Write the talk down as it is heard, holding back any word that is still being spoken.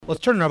Let's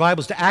turn in our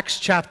Bibles to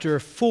Acts chapter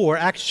 4.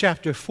 Acts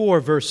chapter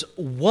 4, verse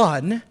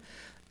 1.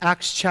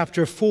 Acts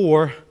chapter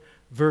 4,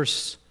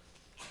 verse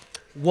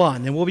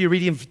 1. And we'll be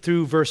reading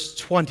through verse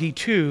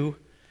 22.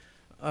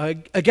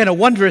 Again, a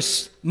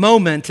wondrous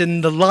moment in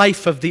the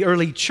life of the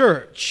early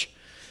church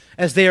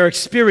as they are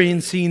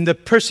experiencing the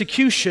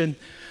persecution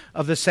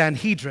of the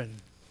Sanhedrin.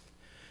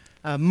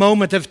 A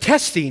moment of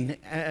testing,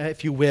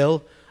 if you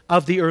will,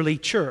 of the early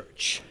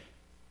church.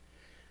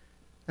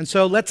 And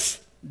so let's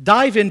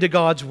dive into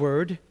God's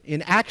Word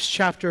in Acts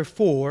chapter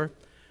 4,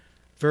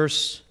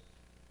 verse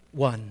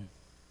 1.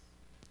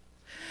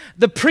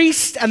 The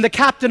priest and the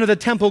captain of the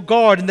temple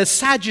guard and the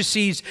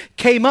Sadducees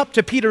came up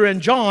to Peter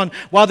and John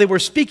while they were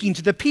speaking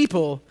to the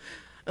people.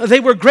 They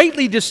were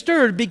greatly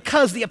disturbed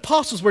because the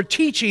apostles were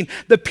teaching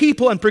the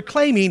people and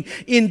proclaiming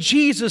in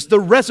Jesus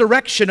the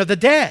resurrection of the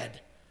dead.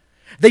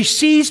 They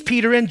seized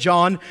Peter and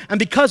John, and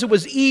because it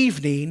was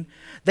evening,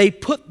 they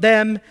put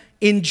them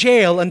in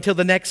jail until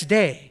the next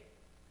day.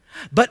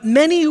 But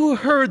many who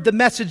heard the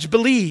message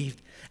believed,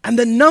 and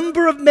the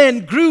number of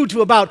men grew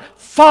to about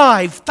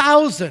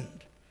 5,000.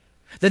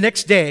 The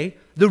next day,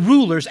 the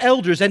rulers,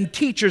 elders, and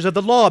teachers of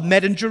the law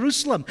met in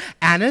Jerusalem.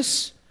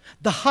 Annas,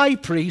 the high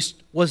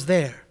priest, was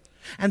there.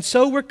 And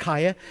so were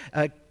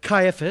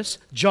Caiaphas,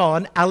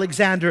 John,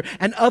 Alexander,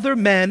 and other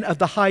men of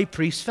the high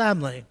priest's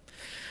family.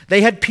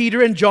 They had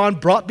Peter and John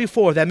brought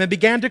before them and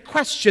began to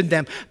question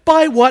them.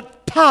 By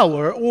what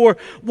power or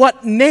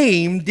what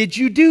name did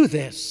you do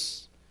this?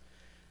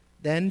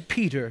 Then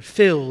Peter,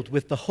 filled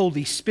with the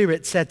Holy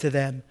Spirit, said to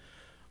them,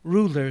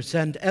 rulers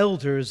and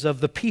elders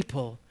of the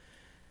people,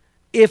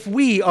 if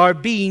we are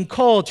being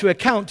called to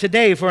account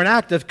today for an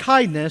act of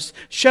kindness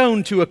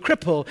shown to a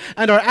cripple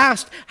and are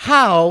asked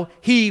how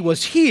he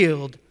was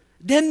healed,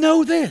 then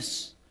know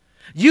this,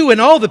 you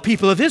and all the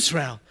people of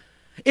Israel,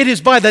 it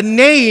is by the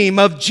name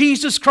of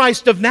Jesus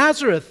Christ of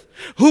Nazareth,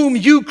 whom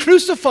you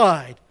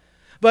crucified,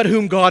 but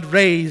whom God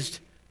raised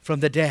from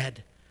the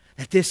dead,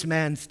 that this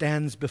man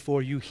stands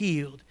before you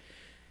healed.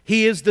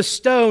 He is the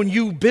stone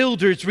you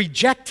builders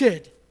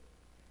rejected,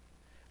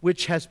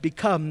 which has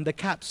become the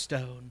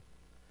capstone.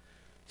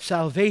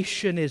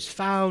 Salvation is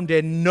found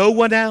in no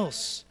one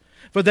else,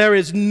 for there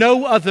is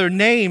no other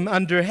name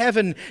under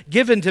heaven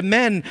given to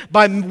men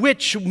by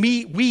which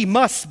we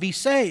must be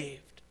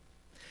saved.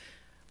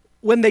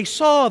 When they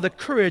saw the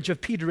courage of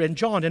Peter and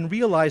John and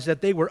realized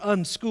that they were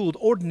unschooled,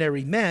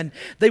 ordinary men,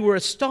 they were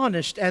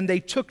astonished, and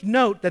they took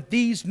note that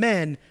these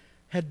men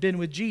had been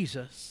with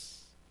Jesus.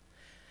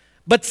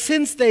 But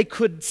since they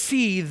could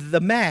see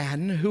the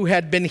man who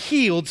had been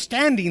healed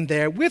standing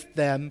there with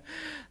them,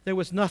 there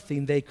was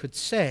nothing they could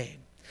say.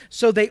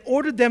 So they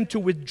ordered them to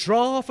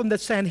withdraw from the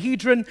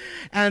Sanhedrin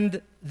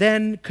and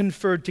then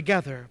conferred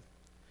together.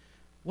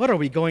 What are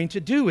we going to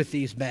do with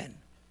these men?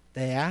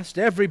 They asked.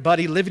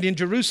 Everybody living in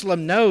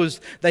Jerusalem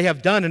knows they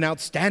have done an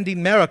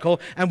outstanding miracle,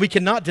 and we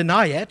cannot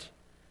deny it.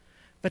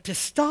 But to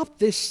stop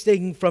this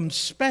thing from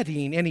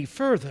spreading any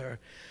further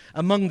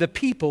among the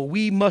people,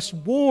 we must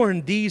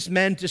warn these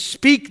men to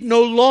speak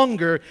no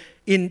longer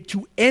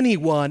to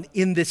anyone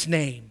in this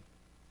name.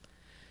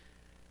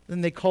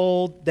 Then they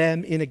called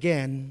them in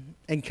again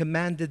and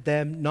commanded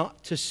them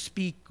not to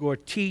speak or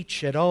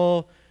teach at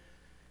all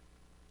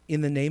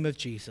in the name of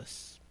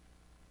Jesus.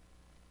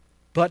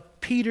 But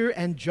Peter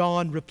and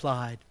John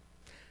replied,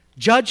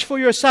 judge for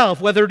yourself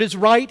whether it is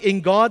right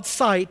in God's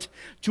sight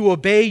to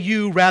obey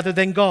you rather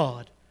than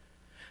God.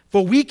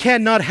 For we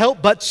cannot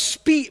help but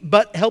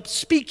help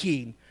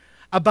speaking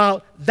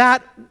about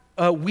that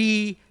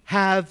we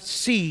have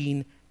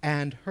seen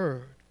and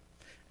heard.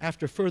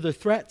 After further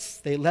threats,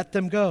 they let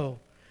them go.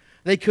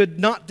 They could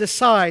not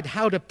decide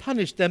how to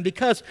punish them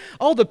because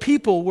all the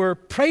people were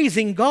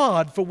praising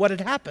God for what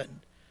had happened.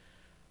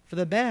 For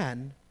the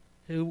man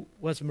who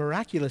was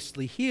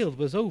miraculously healed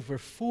was over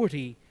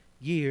 40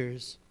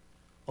 years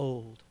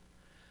old.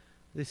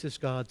 This is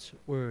God's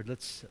word.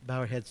 Let's bow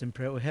our heads in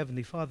prayer. Oh,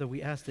 Heavenly Father,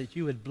 we ask that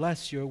you would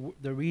bless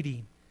the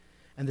reading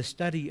and the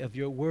study of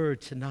your word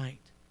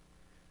tonight,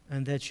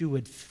 and that you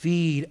would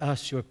feed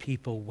us, your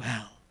people,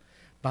 well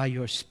by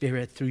your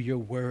Spirit through your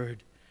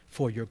word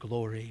for your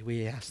glory.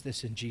 We ask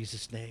this in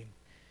Jesus' name.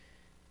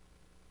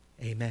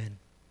 Amen.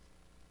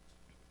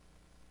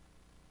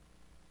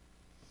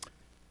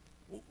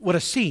 What a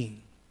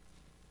scene.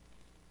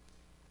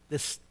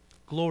 This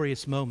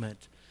glorious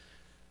moment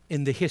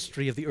in the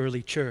history of the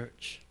early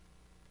church.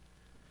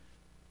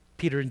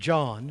 Peter and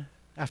John,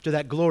 after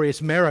that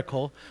glorious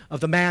miracle of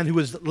the man who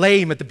was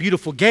lame at the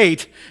beautiful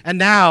gate, and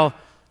now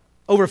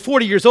over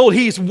 40 years old,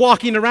 he's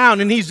walking around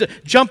and he's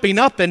jumping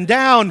up and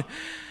down.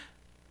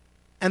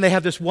 And they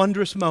have this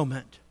wondrous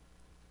moment,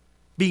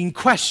 being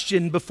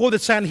questioned before the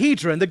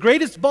Sanhedrin, the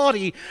greatest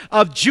body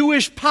of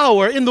Jewish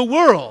power in the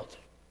world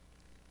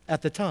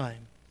at the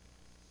time.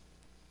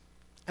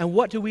 And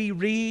what do we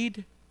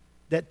read?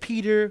 That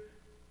Peter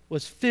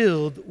was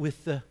filled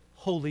with the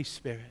Holy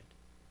Spirit.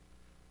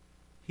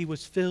 He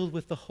was filled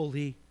with the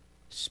Holy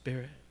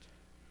Spirit.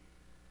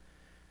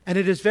 And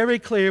it is very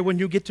clear when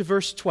you get to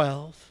verse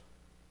 12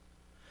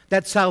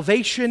 that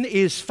salvation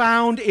is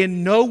found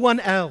in no one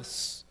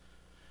else,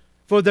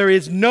 For there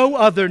is no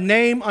other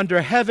name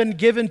under heaven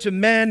given to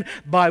men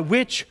by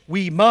which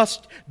we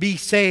must be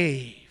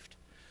saved.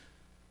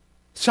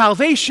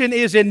 Salvation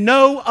is in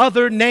no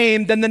other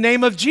name than the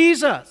name of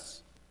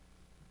Jesus.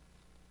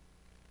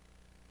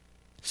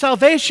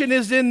 Salvation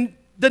is in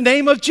the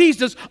name of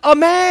Jesus, a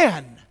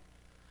man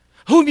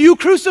whom you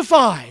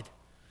crucified,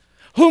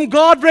 whom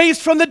God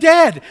raised from the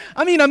dead.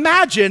 I mean,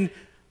 imagine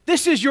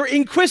this is your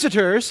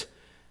inquisitors,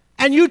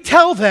 and you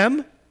tell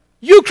them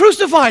you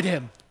crucified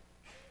him.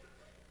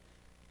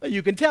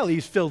 You can tell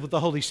he's filled with the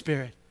Holy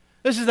Spirit.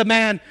 This is a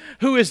man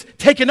who is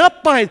taken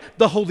up by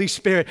the Holy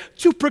Spirit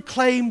to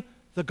proclaim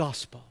the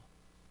gospel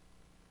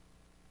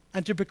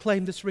and to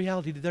proclaim this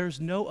reality that there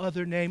is no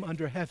other name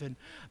under heaven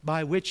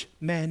by which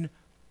men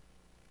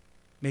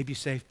may be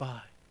saved by.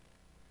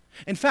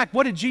 In fact,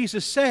 what did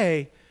Jesus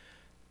say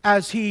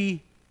as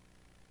he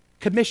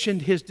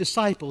commissioned his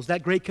disciples,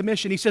 that great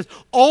commission? He says,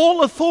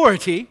 all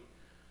authority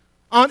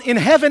in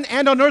heaven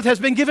and on earth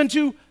has been given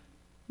to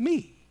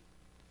me.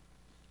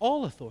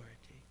 All authority.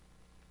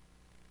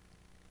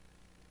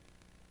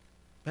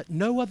 But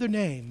no other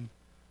name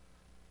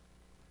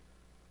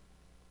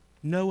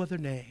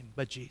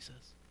but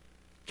Jesus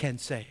can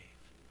save.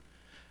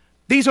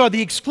 These are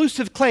the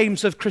exclusive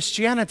claims of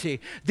Christianity.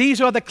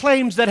 These are the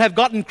claims that have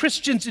gotten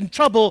Christians in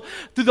trouble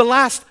through the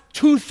last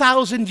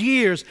 2,000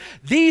 years.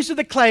 These are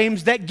the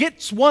claims that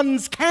gets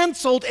ones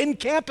canceled in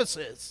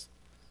campuses.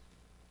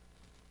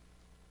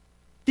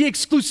 The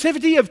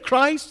exclusivity of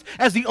Christ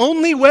as the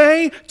only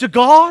way to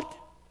God,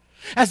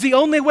 as the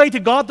only way to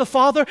God the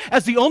Father,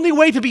 as the only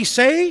way to be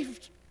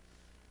saved.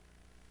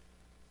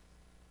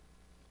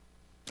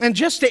 And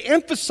just to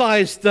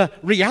emphasize the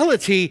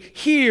reality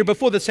here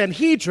before the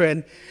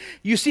Sanhedrin,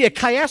 you see a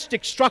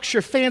chiastic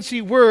structure,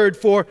 fancy word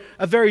for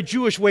a very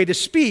Jewish way to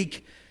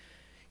speak.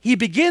 He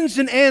begins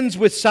and ends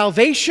with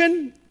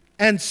salvation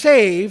and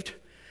saved,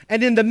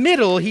 and in the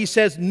middle he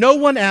says no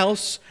one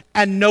else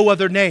and no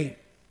other name.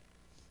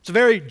 It's a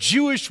very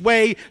Jewish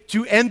way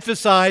to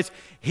emphasize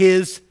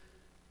his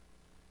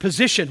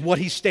position, what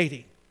he's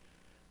stating.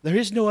 There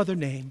is no other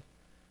name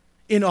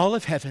in all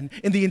of heaven,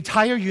 in the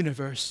entire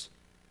universe,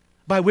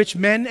 by which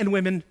men and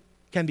women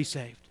can be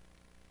saved.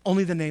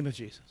 Only the name of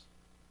Jesus.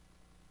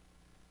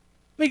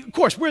 I mean, of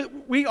course,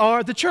 we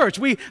are the church.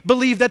 We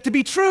believe that to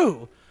be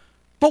true.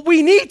 But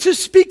we need to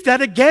speak that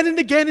again and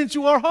again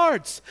into our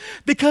hearts,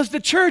 because the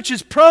church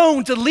is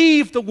prone to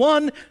leave the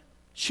one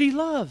she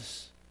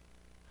loves.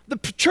 The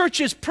church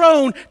is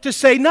prone to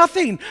say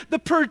nothing.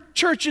 The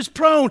church is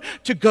prone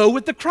to go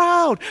with the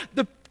crowd.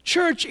 The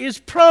church is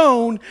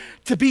prone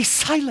to be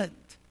silent.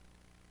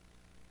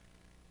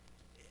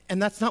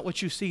 And that's not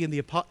what you see in the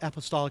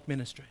apostolic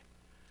ministry.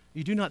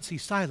 You do not see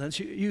silence.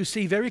 You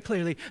see very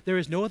clearly there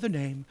is no other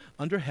name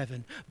under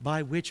heaven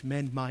by which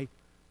men might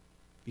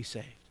be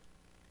saved.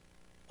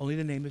 Only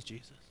the name of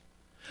Jesus.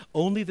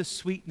 Only the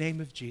sweet name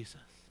of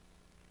Jesus.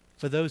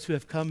 For those who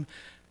have come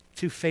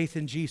to faith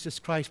in Jesus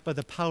Christ by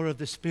the power of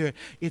the Spirit,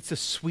 it's a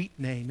sweet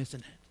name, isn't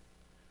it?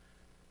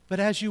 But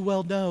as you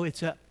well know,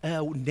 it's a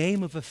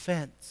name of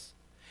offense.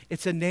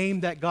 It's a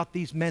name that got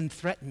these men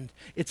threatened.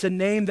 It's a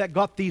name that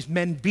got these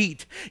men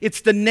beat.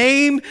 It's the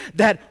name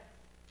that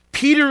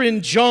Peter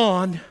and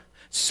John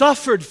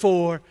suffered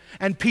for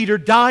and Peter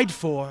died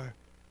for.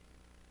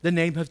 The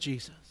name of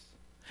Jesus.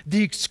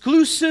 The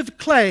exclusive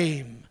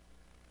claim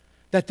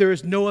that there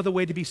is no other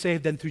way to be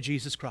saved than through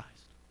Jesus Christ.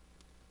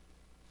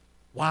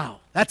 Wow,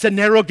 that's a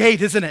narrow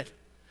gate, isn't it?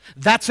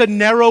 That's a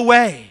narrow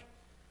way.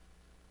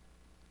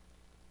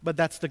 But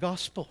that's the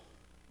gospel.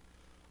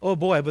 Oh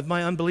boy, with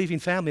my unbelieving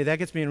family, that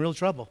gets me in real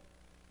trouble.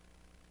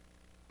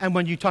 And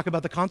when you talk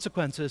about the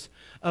consequences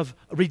of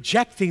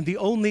rejecting the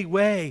only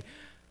way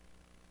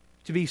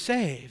to be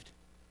saved,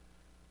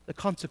 the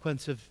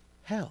consequence of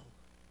hell,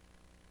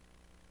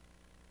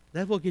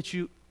 that will get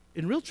you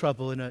in real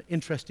trouble in an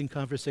interesting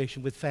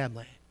conversation with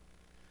family,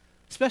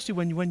 especially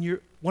when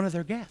you're one of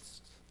their guests.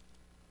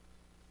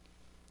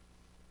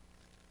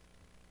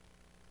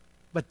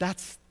 But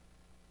that's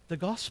the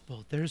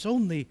gospel. There's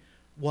only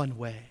one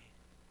way.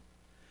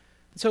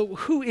 So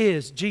who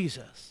is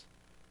Jesus?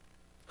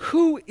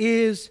 Who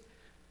is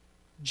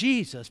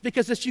Jesus?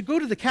 Because as you go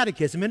to the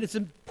catechism, and it's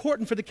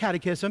important for the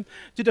catechism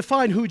to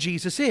define who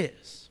Jesus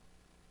is.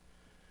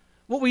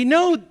 What we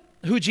know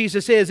who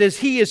Jesus is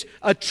he is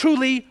a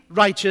truly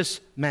righteous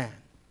man.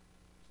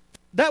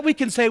 That we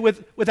can say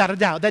without a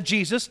doubt, that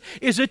Jesus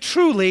is a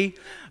truly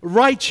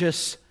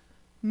righteous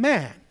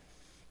man.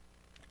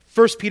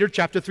 1 Peter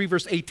chapter 3,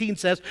 verse 18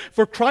 says,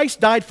 "For Christ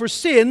died for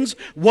sins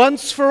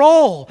once for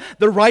all,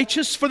 the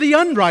righteous for the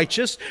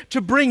unrighteous,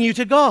 to bring you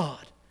to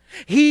God.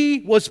 He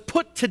was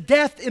put to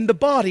death in the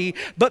body,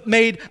 but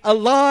made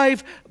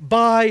alive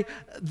by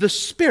the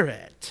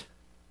Spirit."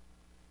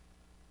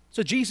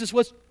 So Jesus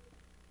was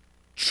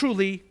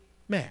truly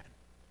man.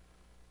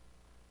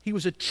 He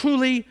was a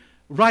truly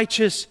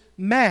righteous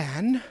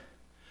man,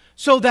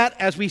 so that,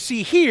 as we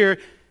see here,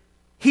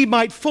 he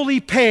might fully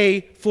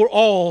pay for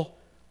all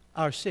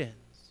our sins.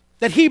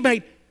 That he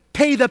might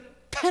pay the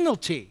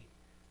penalty,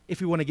 if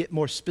we want to get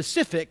more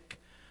specific,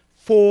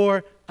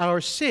 for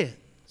our sins.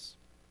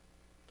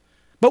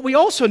 But we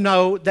also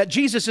know that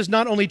Jesus is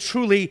not only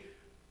truly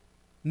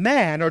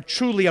man or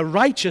truly a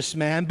righteous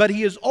man, but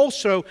he is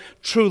also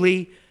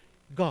truly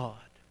God.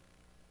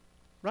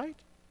 Right?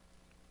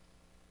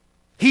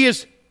 He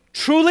is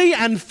truly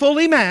and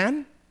fully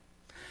man,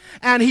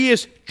 and he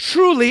is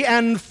truly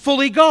and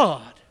fully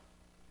God.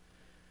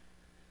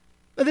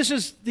 Now, this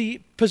is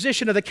the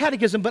position of the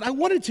Catechism, but I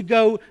wanted to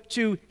go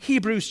to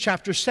Hebrews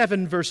chapter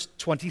 7, verse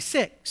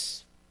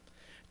 26,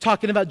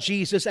 talking about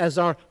Jesus as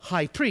our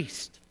high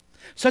priest.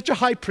 Such a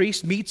high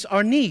priest meets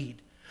our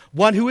need,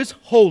 one who is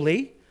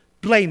holy,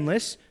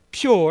 blameless,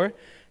 pure,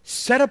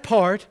 set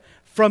apart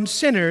from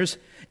sinners,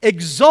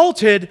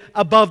 exalted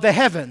above the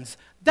heavens.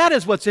 That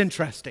is what's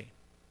interesting.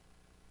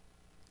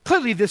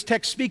 Clearly, this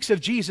text speaks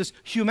of Jesus'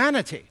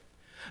 humanity.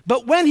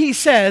 But when he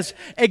says,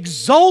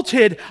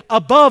 exalted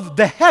above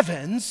the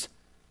heavens,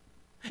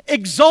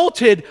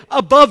 exalted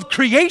above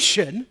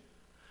creation,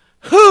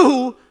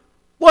 who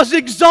was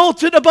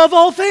exalted above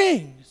all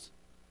things?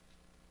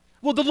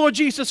 Well, the Lord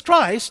Jesus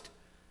Christ,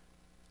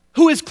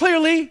 who is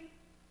clearly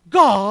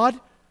God,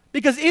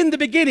 because in the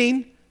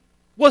beginning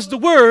was the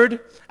Word,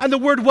 and the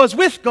Word was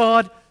with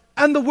God,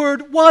 and the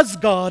Word was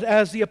God,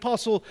 as the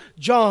Apostle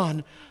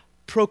John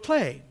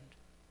proclaimed.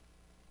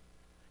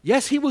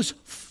 Yes, he was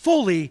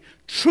fully,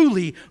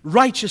 truly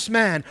righteous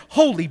man,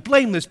 holy,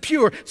 blameless,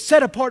 pure,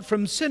 set apart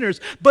from sinners,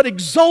 but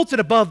exalted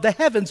above the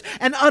heavens.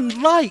 And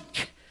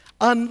unlike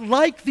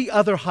the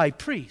other high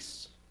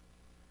priests,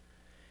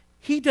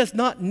 he does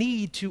not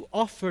need to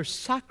offer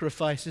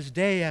sacrifices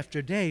day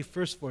after day,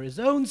 first for his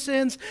own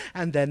sins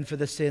and then for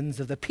the sins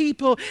of the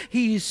people.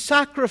 He was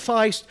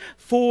sacrificed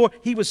for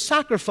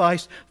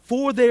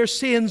their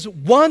sins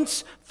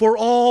once for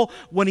all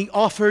when he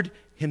offered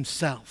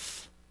himself.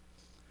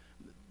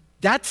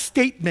 That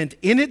statement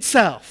in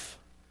itself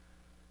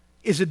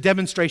is a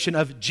demonstration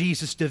of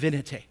Jesus'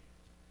 divinity.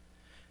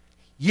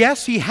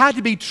 Yes, he had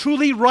to be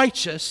truly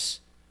righteous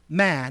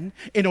man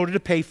in order to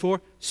pay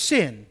for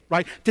sin,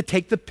 right? To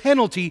take the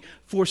penalty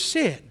for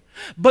sin.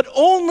 But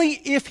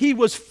only if he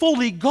was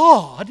fully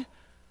God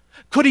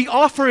could he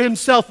offer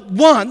himself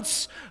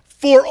once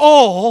for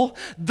all,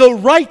 the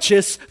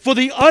righteous for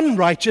the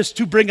unrighteous,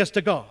 to bring us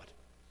to God.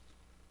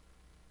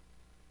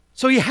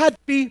 So he had to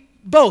be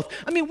both.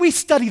 I mean, we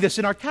study this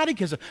in our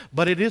catechism,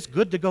 but it is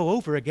good to go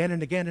over again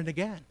and again and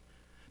again.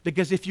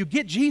 Because if you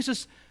get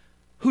Jesus,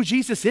 who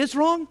Jesus is,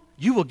 wrong,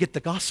 you will get the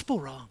gospel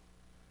wrong.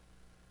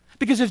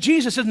 Because if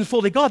Jesus isn't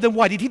fully God, then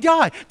why did he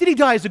die? Did he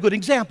die as a good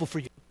example for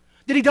you?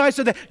 Did he die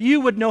so that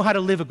you would know how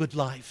to live a good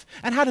life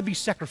and how to be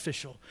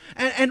sacrificial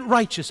and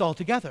righteous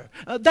altogether?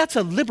 That's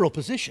a liberal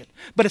position,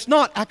 but it's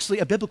not actually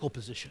a biblical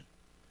position,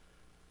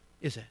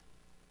 is it?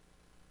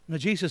 No,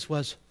 Jesus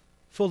was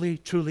fully,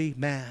 truly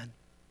man,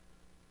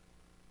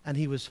 and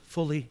he was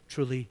fully,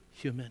 truly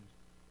human.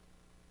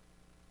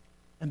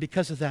 And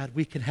because of that,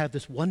 we can have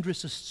this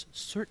wondrous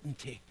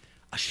certainty,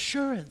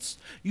 assurance,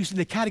 using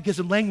the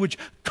catechism language,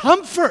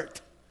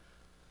 comfort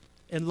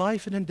in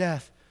life and in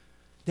death,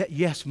 that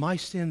yes, my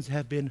sins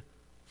have been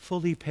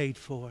fully paid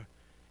for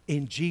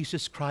in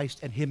Jesus Christ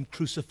and him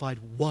crucified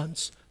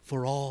once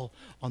for all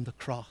on the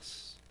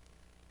cross.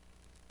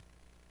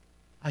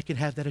 I can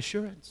have that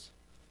assurance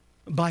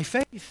by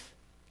faith,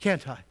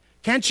 can't I?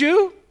 Can't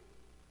you?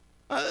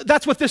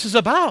 That's what this is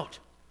about.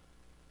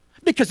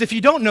 Because if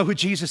you don't know who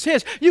Jesus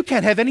is, you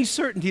can't have any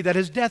certainty that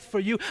his death for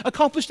you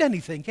accomplished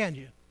anything, can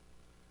you?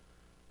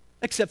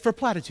 Except for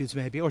platitudes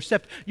maybe, or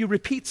except you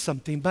repeat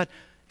something. But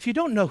if you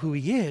don't know who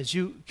he is,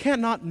 you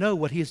cannot know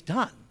what he has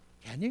done,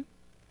 can you?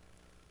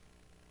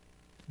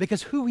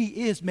 Because who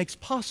he is makes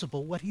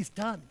possible what he's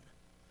done.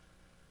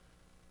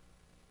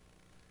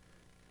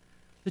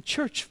 The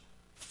church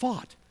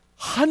fought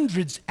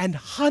hundreds and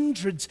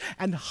hundreds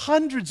and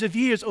hundreds of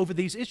years over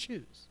these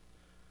issues.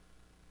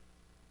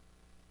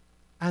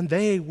 And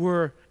they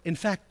were, in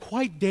fact,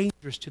 quite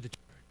dangerous to the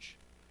church.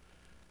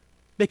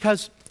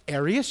 Because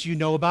Arius, you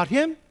know about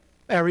him,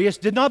 Arius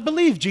did not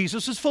believe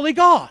Jesus is fully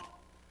God.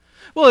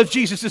 Well, if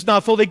Jesus is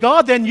not fully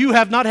God, then you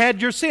have not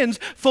had your sins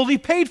fully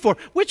paid for.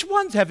 Which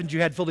ones haven't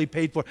you had fully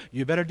paid for?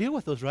 You better deal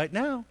with those right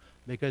now,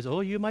 because,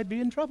 you might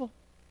be in trouble.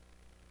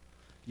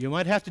 You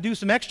might have to do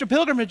some extra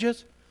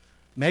pilgrimages,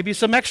 maybe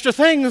some extra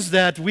things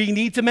that we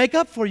need to make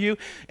up for you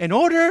in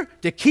order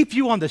to keep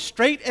you on the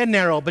straight and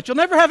narrow. But you'll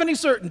never have any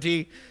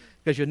certainty,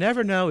 because you'll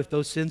never know if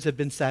those sins have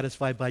been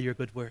satisfied by your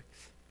good works.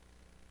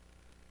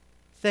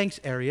 Thanks,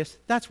 Arius.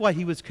 That's why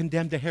he was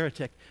condemned a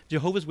heretic.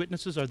 Jehovah's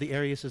Witnesses are the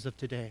Ariuses of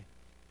today.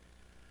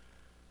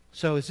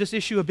 So is this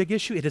issue a big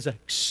issue? It is an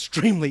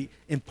extremely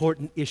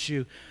important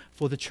issue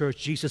for the church.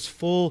 Jesus'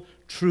 full,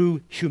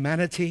 true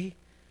humanity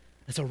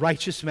as a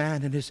righteous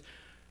man and his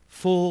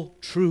full,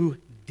 true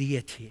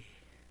deity.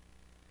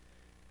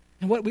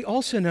 And what we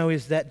also know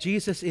is that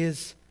Jesus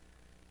is,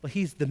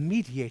 he's the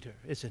mediator,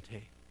 isn't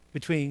he,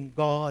 between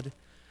God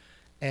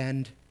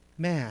and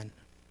man.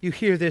 You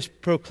hear this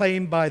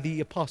proclaimed by the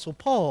Apostle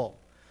Paul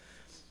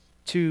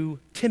to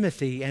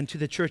Timothy and to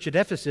the church at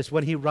Ephesus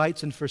when he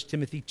writes in 1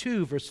 Timothy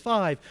 2, verse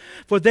 5,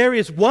 "For there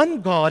is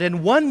one God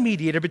and one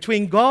mediator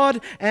between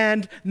God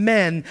and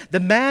men, the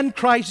man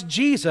Christ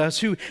Jesus,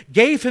 who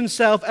gave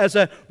himself as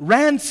a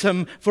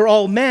ransom for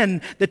all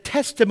men, the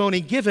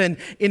testimony given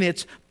in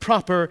its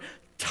proper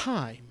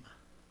time."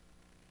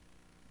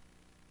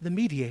 The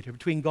mediator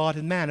between God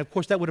and man. Of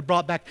course, that would have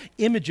brought back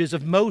images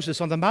of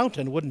Moses on the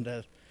mountain, wouldn't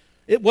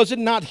it? Was it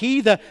not he,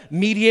 the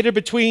mediator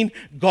between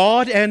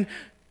God and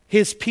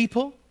his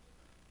people?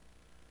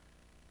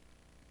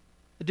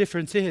 The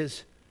difference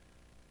is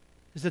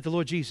that the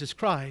Lord Jesus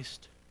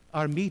Christ,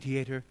 our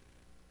mediator,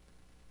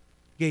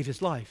 gave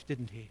his life,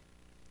 didn't he?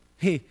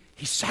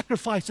 He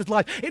sacrificed his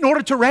life in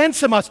order to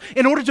ransom us,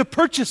 in order to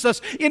purchase us,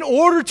 in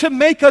order to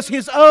make us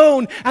his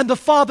own and the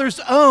Father's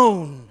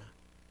own.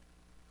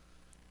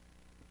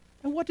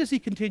 And what does he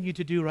continue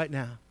to do right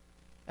now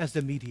as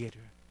the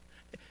mediator?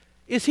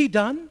 Is he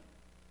done?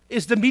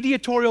 Is the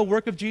mediatorial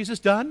work of Jesus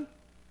done?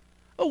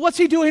 Oh, what's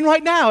he doing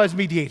right now as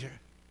mediator?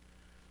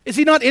 Is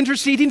he not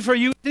interceding for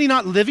you? Is he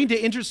not living to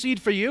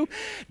intercede for you?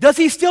 Does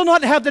he still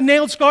not have the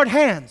nail-scarred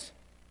hands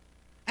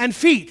and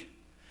feet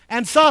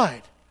and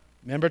side?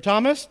 Remember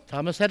Thomas?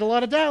 Thomas had a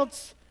lot of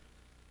doubts.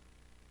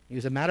 He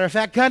was a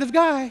matter-of-fact kind of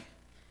guy.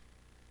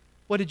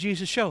 What did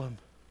Jesus show him?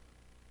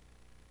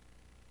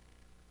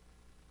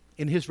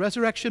 In his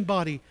resurrection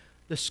body,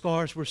 the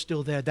scars were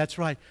still there. That's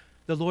right.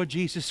 The Lord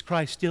Jesus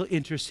Christ still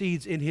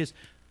intercedes in his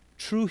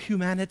true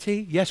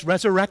humanity. Yes,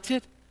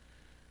 resurrected,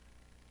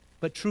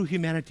 but true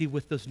humanity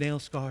with those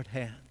nail-scarred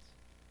hands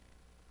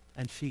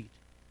and feet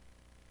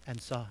and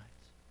sides.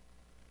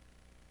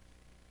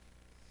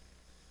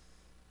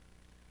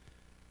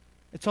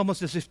 It's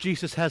almost as if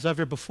Jesus has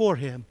ever before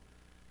him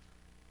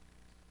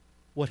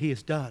what he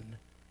has done.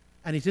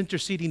 And he's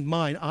interceding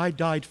mine. I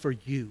died for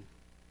you.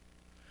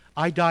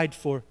 I died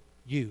for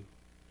you.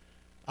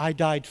 I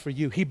died for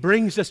you. He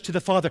brings us to the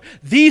Father.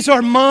 These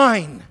are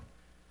mine.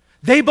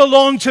 They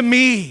belong to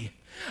me.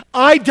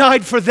 I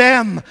died for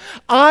them.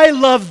 I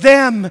love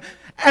them.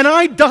 And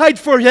I died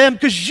for them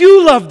because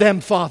you love them,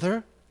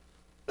 Father.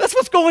 That's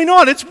what's going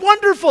on. It's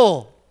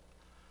wonderful.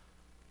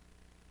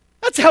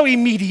 That's how he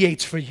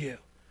mediates for you.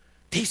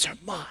 These are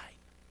mine.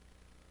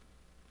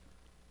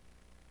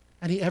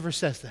 And he ever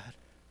says that.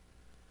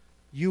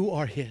 You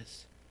are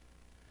his.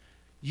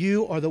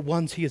 You are the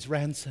ones he has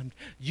ransomed.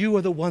 You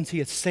are the ones he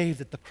has saved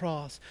at the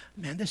cross.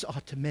 Man, this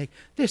ought to make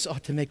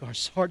our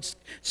hearts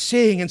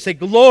sing and say,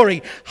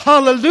 glory,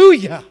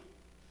 hallelujah.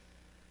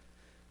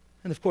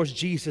 And of course,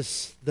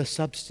 Jesus, the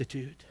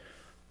substitute.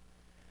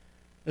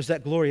 There's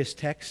that glorious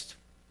text.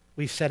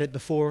 We've said it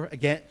before,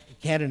 again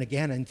and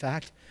again, in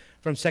fact,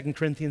 from 2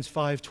 Corinthians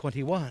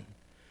 5:21.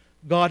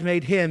 God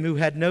made him who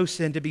had no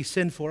sin to be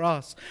sin for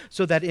us,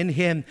 so that in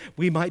him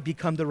we might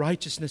become the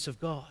righteousness of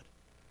God.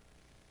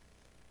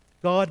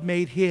 God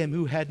made him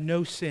who had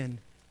no sin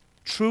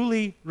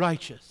truly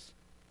righteous.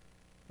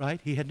 Right?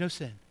 He had no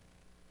sin.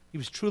 He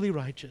was truly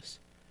righteous.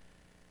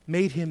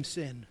 Made him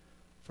sin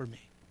for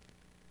me.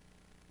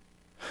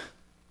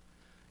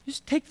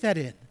 Just take that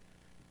in.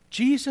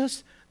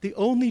 Jesus, the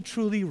only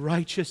truly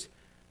righteous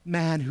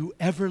man who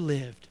ever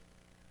lived,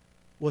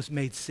 was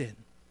made sin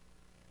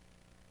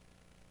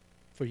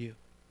for you.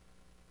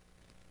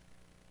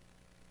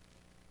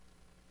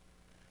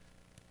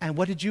 And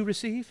what did you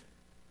receive?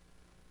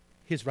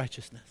 His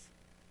righteousness.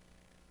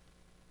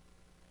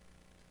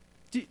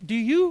 Do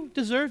you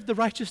deserve the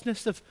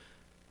righteousness of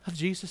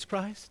Jesus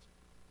Christ?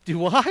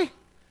 Do I?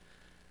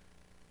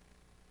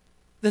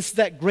 This is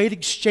that great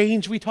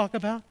exchange we talk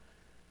about.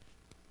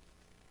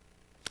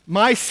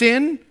 My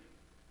sin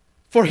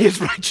for his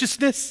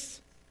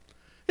righteousness.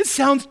 It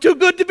sounds too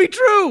good to be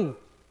true.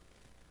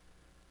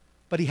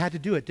 But he had to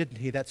do it, didn't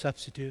he, that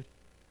substitute,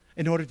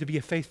 in order to be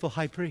a faithful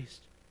high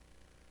priest,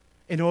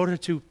 in order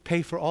to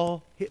pay for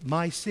all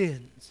my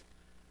sins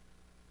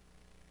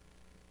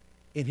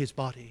in his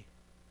body.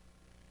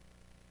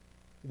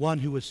 One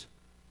who was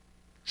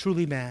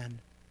truly man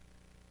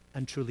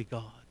and truly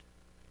God.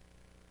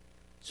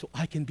 So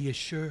I can be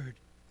assured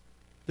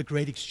the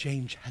great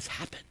exchange has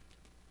happened.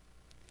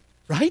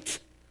 Right?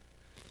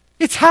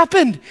 It's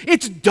happened.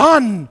 It's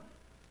done.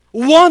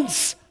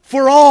 Once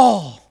for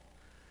all.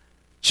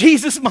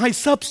 Jesus, my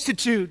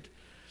substitute.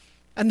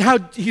 And now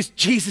he's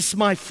Jesus,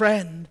 my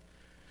friend.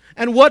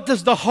 And what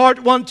does the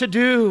heart want to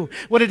do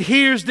when it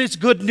hears this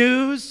good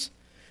news?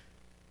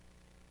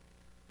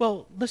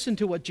 Well, listen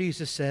to what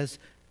Jesus says.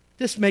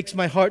 This makes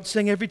my heart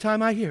sing every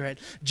time I hear it.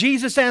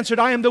 Jesus answered,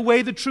 I am the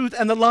way, the truth,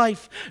 and the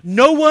life.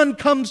 No one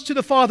comes to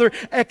the Father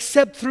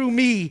except through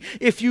me.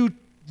 If you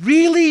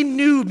really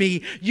knew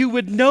me, you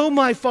would know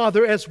my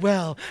Father as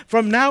well.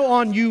 From now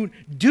on, you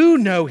do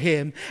know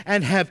him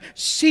and have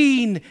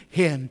seen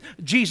him.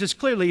 Jesus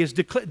clearly is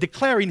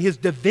declaring his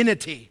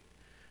divinity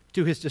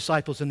to his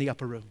disciples in the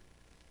upper room.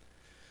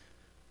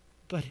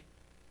 But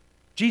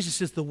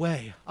Jesus is the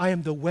way. I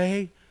am the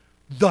way,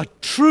 the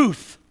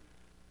truth,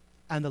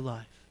 and the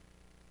life.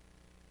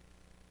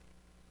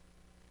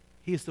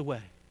 He is the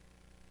way.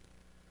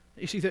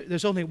 You see,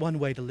 there's only one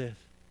way to live.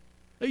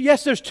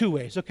 Yes, there's two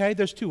ways, okay?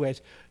 There's two ways.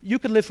 You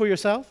can live for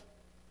yourself.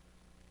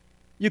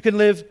 You can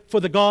live for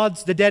the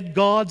gods, the dead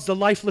gods, the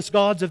lifeless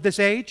gods of this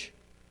age.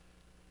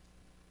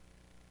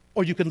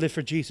 Or you can live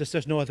for Jesus.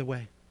 There's no other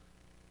way.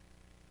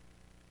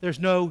 There's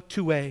no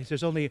two ways.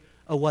 There's only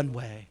a one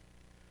way.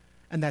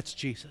 And that's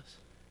Jesus.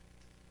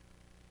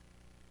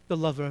 The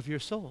lover of your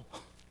soul.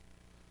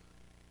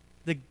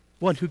 The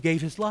one who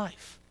gave his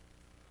life.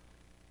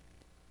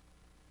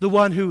 The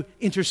one who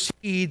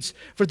intercedes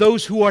for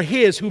those who are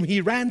his, whom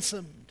he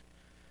ransomed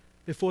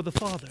before the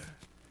Father.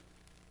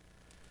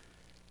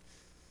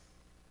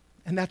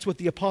 And that's what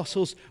the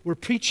apostles were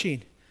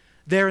preaching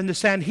there in the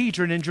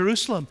Sanhedrin in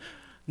Jerusalem,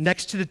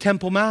 next to the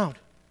Temple Mount.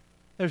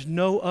 There's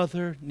no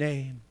other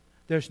name.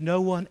 There's no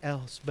one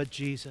else but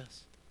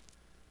Jesus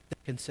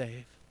that can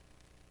save.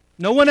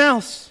 No one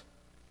else.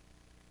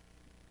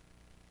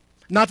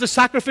 Not the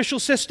sacrificial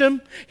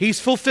system.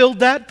 He's fulfilled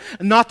that.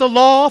 Not the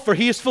law, for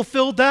he has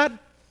fulfilled that.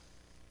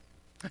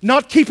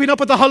 Not keeping up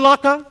with the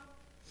halakha,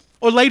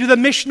 or later the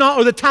Mishnah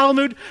or the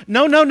Talmud.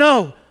 No, no,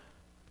 no.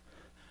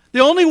 The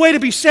only way to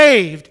be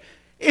saved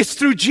is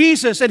through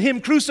Jesus and him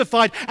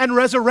crucified and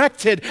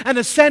resurrected and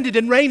ascended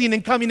and reigning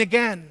and coming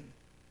again.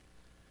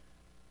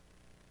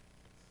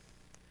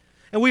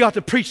 And we ought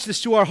to preach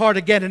this to our heart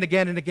again and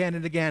again and again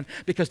and again,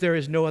 because there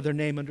is no other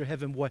name under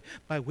heaven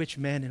by which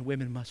men and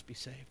women must be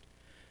saved.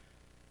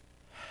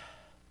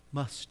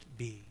 Must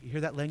be. You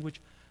hear that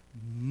language?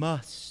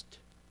 Must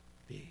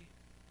be.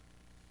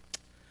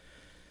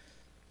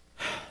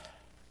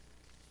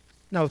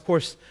 Now, of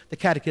course, the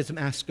Catechism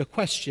asks a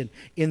question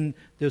in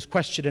those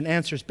question and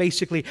answers.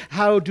 Basically,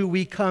 how do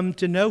we come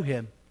to know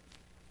him?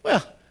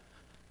 Well,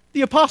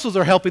 the apostles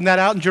are helping that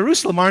out in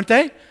Jerusalem, aren't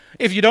they?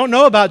 If you don't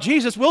know about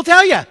Jesus, we'll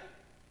tell you.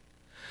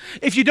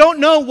 If you don't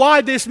know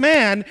why this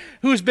man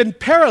who's been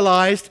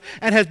paralyzed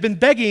and has been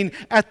begging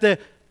at the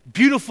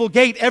beautiful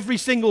gate every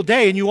single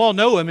day, and you all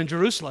know him in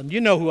Jerusalem,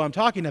 you know who I'm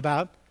talking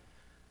about,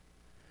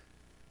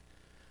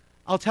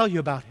 I'll tell you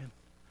about him.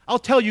 I'll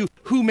tell you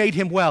who made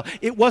him well.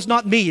 It was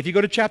not me. If you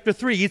go to chapter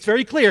 3, it's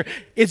very clear.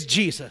 It's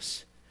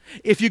Jesus.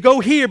 If you go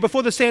here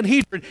before the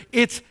Sanhedrin,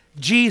 it's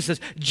Jesus.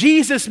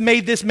 Jesus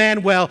made this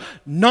man well.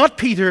 Not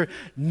Peter,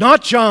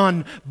 not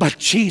John, but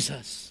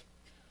Jesus.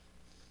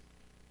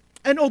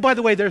 And oh, by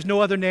the way, there's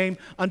no other name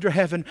under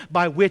heaven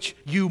by which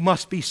you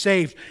must be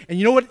saved. And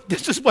you know what?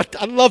 This is what,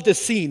 I love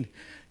this scene.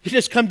 You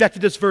just come back to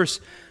this verse.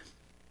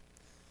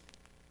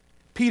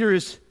 Peter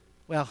is,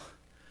 well,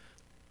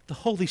 the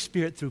Holy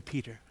Spirit through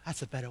Peter.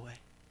 That's a better way.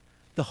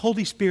 The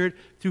Holy Spirit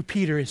through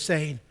Peter is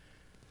saying,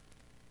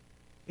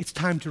 it's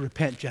time to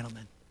repent,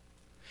 gentlemen.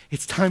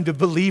 It's time to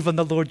believe on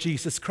the Lord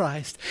Jesus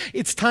Christ.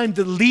 It's time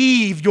to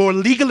leave your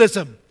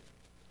legalism.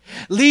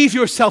 Leave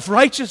your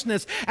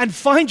self-righteousness and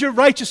find your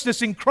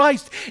righteousness in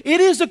Christ. It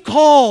is a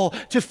call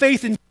to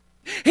faith in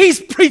Jesus.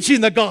 He's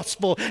preaching the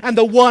gospel and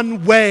the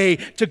one way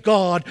to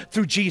God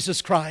through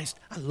Jesus Christ.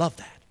 I love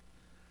that.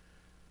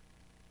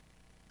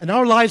 And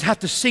our lives have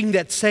to sing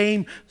that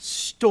same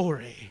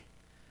story.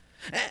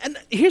 And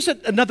here's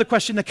another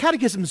question. The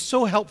Catechism is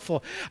so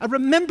helpful. I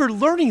remember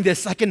learning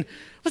this like in,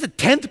 was it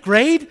 10th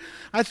grade?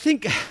 I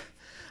think,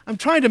 I'm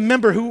trying to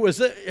remember who it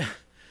was.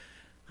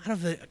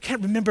 I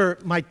can't remember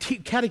my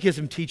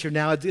catechism teacher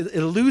now. It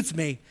eludes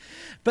me.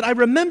 But I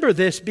remember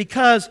this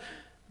because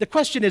the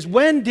question is,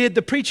 when did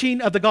the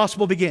preaching of the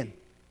gospel begin?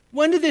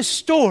 When did this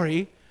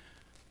story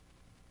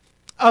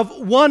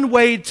of one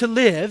way to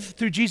live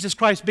through Jesus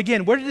Christ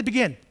begin? Where did it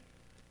begin?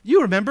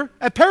 You remember?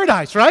 At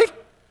paradise, right?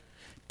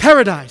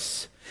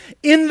 Paradise.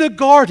 In the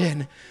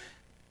garden.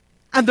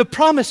 And the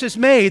promise is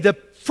made, the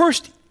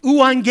first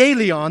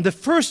euangelion, the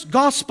first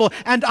gospel,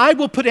 and I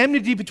will put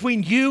enmity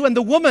between you and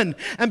the woman,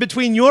 and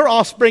between your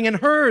offspring and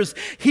hers.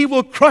 He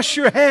will crush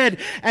your head,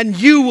 and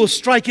you will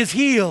strike his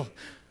heel.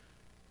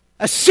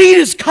 A seed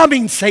is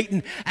coming,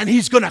 Satan, and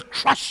he's going to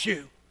crush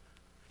you.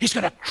 He's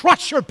going to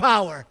crush your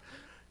power.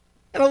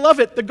 And I love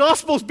it. The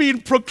gospel is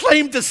being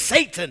proclaimed to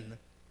Satan.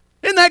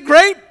 Isn't that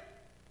great?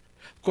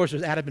 Of course,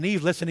 there's Adam and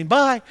Eve listening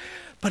by,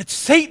 but it's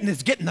Satan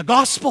is getting the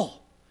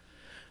gospel.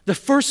 The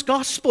first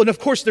gospel. And of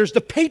course, there's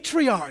the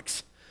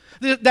patriarchs.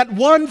 That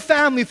one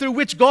family through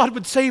which God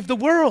would save the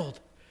world.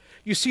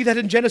 You see that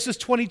in Genesis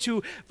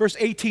 22, verse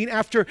 18.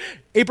 After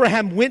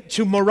Abraham went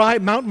to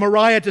Mount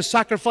Moriah to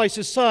sacrifice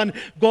his son,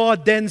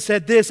 God then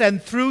said this,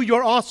 and through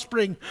your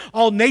offspring,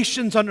 all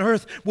nations on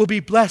earth will be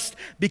blessed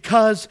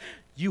because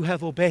you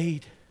have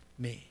obeyed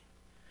me.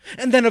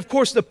 And then, of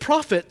course, the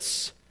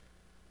prophets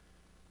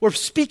were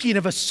speaking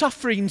of a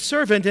suffering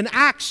servant in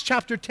Acts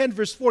chapter 10,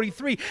 verse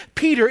 43.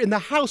 Peter, in the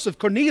house of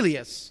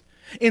Cornelius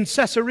in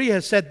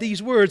Caesarea, said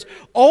these words,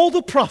 all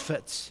the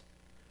prophets,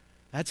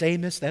 that's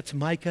Amos, that's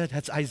Micah,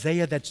 that's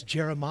Isaiah, that's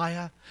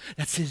Jeremiah,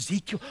 that's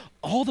Ezekiel,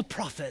 all the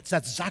prophets,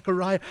 that's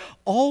Zechariah,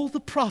 all the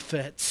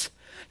prophets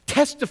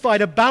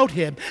testified about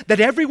him,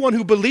 that everyone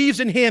who believes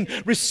in him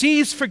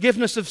receives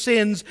forgiveness of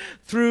sins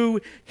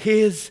through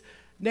his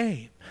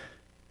name.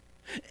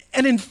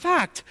 And in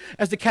fact,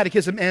 as the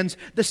Catechism ends,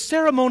 the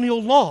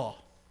ceremonial law,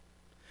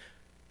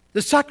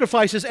 the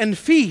sacrifices and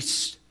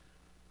feasts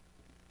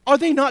Are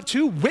they not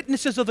too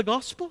witnesses of the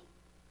gospel?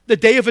 The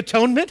Day of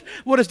Atonement,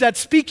 what is that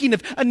speaking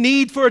of? A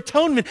need for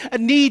atonement, a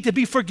need to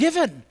be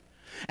forgiven.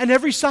 And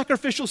every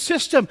sacrificial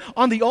system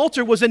on the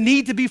altar was a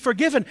need to be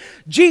forgiven.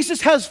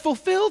 Jesus has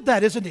fulfilled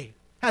that, isn't he?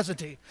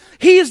 Hasn't he?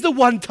 He is the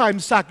one-time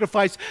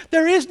sacrifice.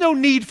 There is no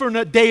need for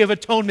a Day of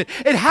Atonement.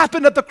 It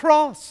happened at the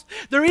cross.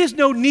 There is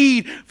no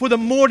need for the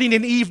morning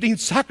and evening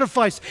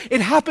sacrifice.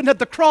 It happened at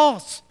the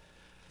cross.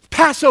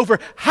 Passover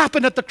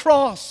happened at the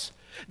cross.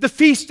 The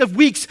Feast of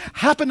Weeks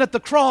happened at the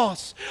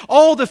cross.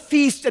 All the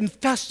feasts and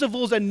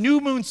festivals and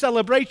new moon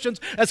celebrations,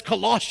 as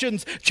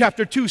Colossians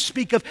chapter 2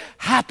 speak of,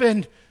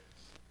 happened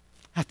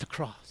at the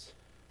cross.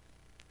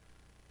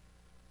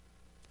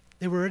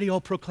 They were already all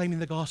proclaiming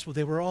the gospel.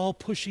 They were all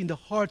pushing the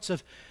hearts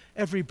of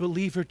every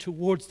believer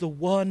towards the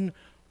one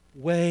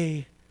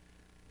way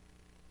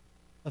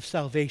of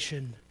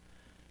salvation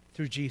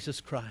through Jesus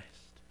Christ.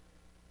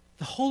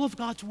 The whole of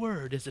God's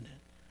Word, isn't it?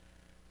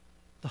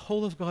 The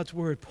whole of God's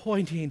Word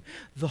pointing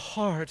the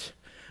heart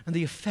and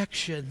the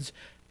affections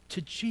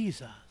to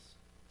Jesus.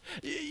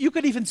 You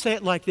could even say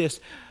it like this.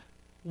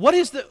 What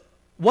is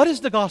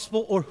the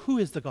gospel, or who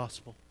is the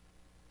gospel?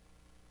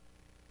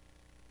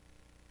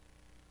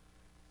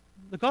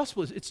 The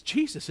gospel it's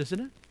Jesus, isn't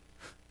it?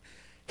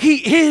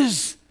 He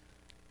is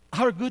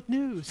our good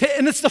news.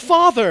 And it's the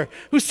Father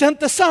who sent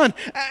the Son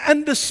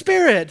and the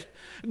Spirit.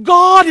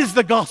 God is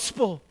the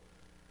gospel.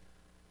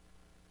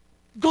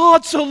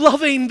 God so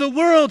loving the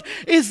world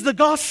is the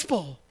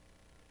gospel.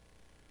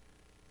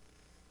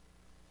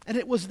 And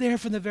it was there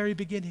from the very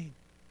beginning.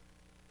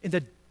 In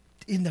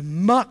the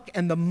muck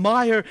and the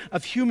mire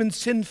of human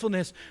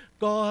sinfulness,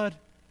 God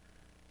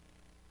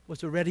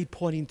was already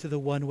pointing to the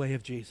one way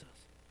of Jesus.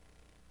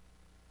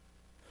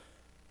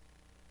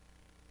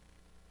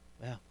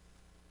 Well,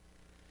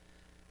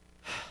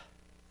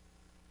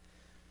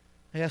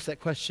 I asked that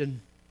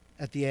question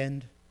at the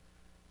end.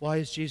 Why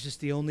is Jesus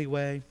the only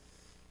way?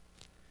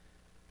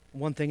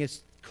 One thing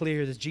is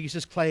clear, that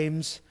Jesus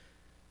claims,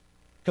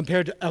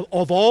 compared to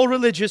of all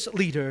religious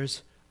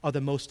leaders, are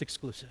the most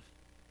exclusive.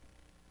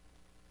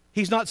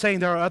 He's not saying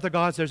there are other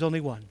gods, there's only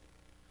one.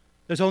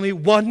 There's only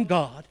one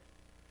God,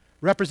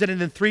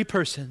 represented in three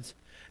persons.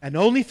 And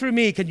only through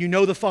me can you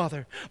know the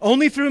Father.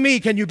 Only through me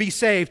can you be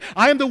saved.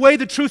 I am the way,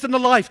 the truth, and the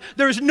life.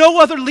 There is no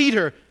other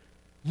leader,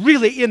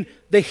 really, in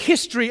the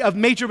history of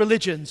major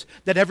religions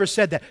that ever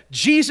said that.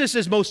 Jesus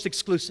is most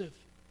exclusive.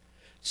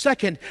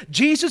 Second,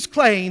 Jesus'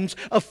 claims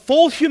of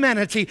full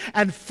humanity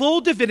and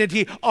full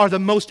divinity are the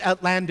most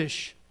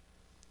outlandish.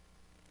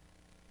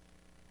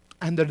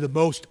 And they're the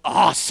most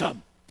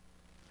awesome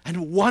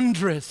and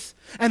wondrous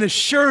and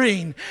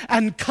assuring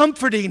and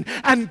comforting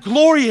and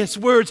glorious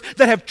words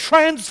that have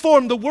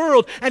transformed the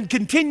world and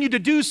continue to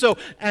do so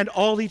and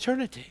all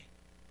eternity.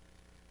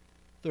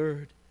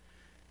 Third,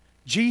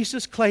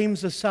 Jesus'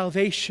 claims of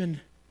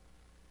salvation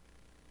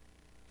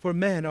for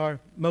men are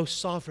most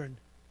sovereign.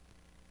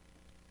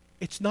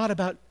 It's not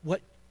about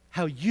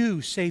how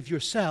you save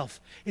yourself.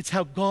 It's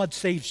how God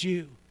saves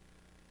you.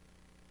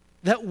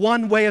 That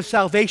one way of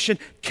salvation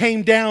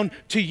came down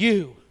to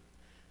you.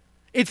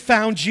 It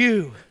found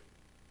you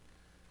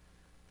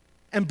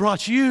and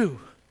brought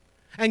you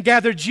and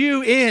gathered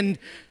you in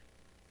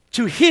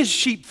to His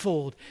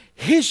sheepfold,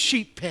 His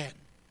sheep pen.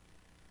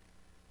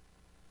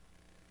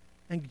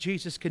 And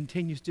Jesus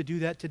continues to do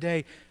that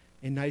today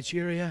in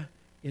Nigeria,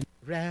 in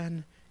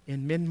Iran,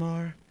 in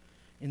Myanmar,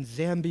 in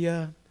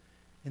Zambia,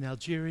 in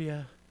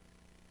Algeria,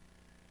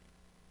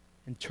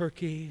 in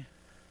Turkey,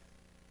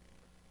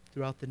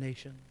 throughout the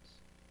nations.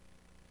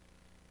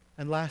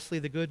 And lastly,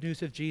 the good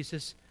news of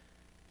Jesus,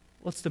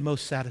 what's the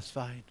most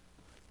satisfying?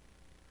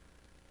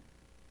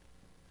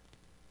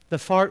 The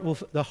heart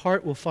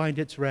will find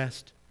its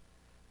rest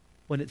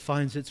when it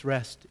finds its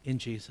rest in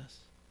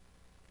Jesus.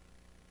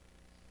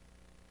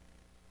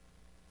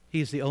 He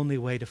is the only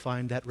way to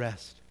find that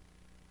rest,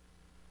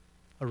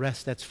 a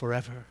rest that's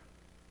forever.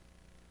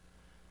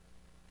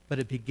 But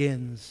it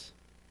begins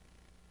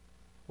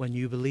when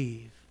you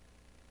believe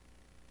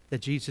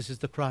that Jesus is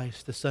the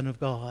Christ, the Son of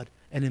God,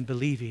 and in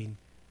believing,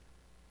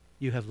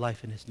 you have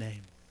life in His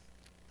name.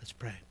 Let's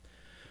pray.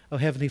 Oh,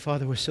 Heavenly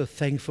Father, we're so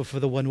thankful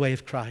for the one way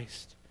of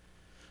Christ,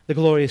 the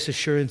glorious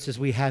assurances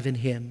we have in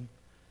Him,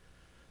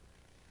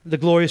 the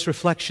glorious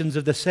reflections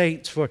of the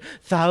saints for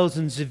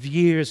thousands of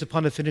years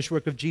upon the finished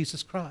work of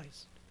Jesus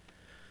Christ.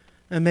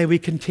 And may we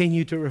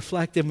continue to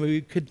reflect, and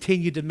we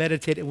continue to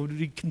meditate, and would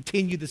we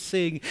continue to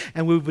sing,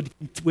 and we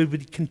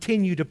would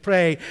continue to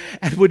pray,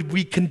 and would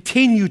we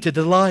continue to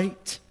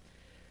delight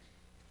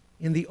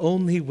in the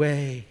only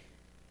way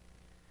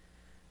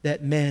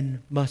that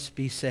men must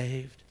be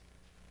saved,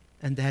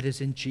 and that is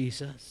in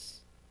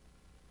Jesus.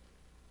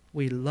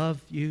 We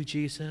love you,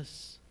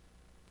 Jesus,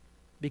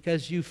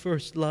 because you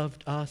first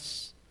loved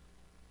us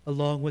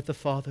along with the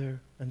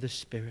Father and the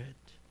Spirit.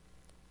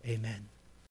 Amen.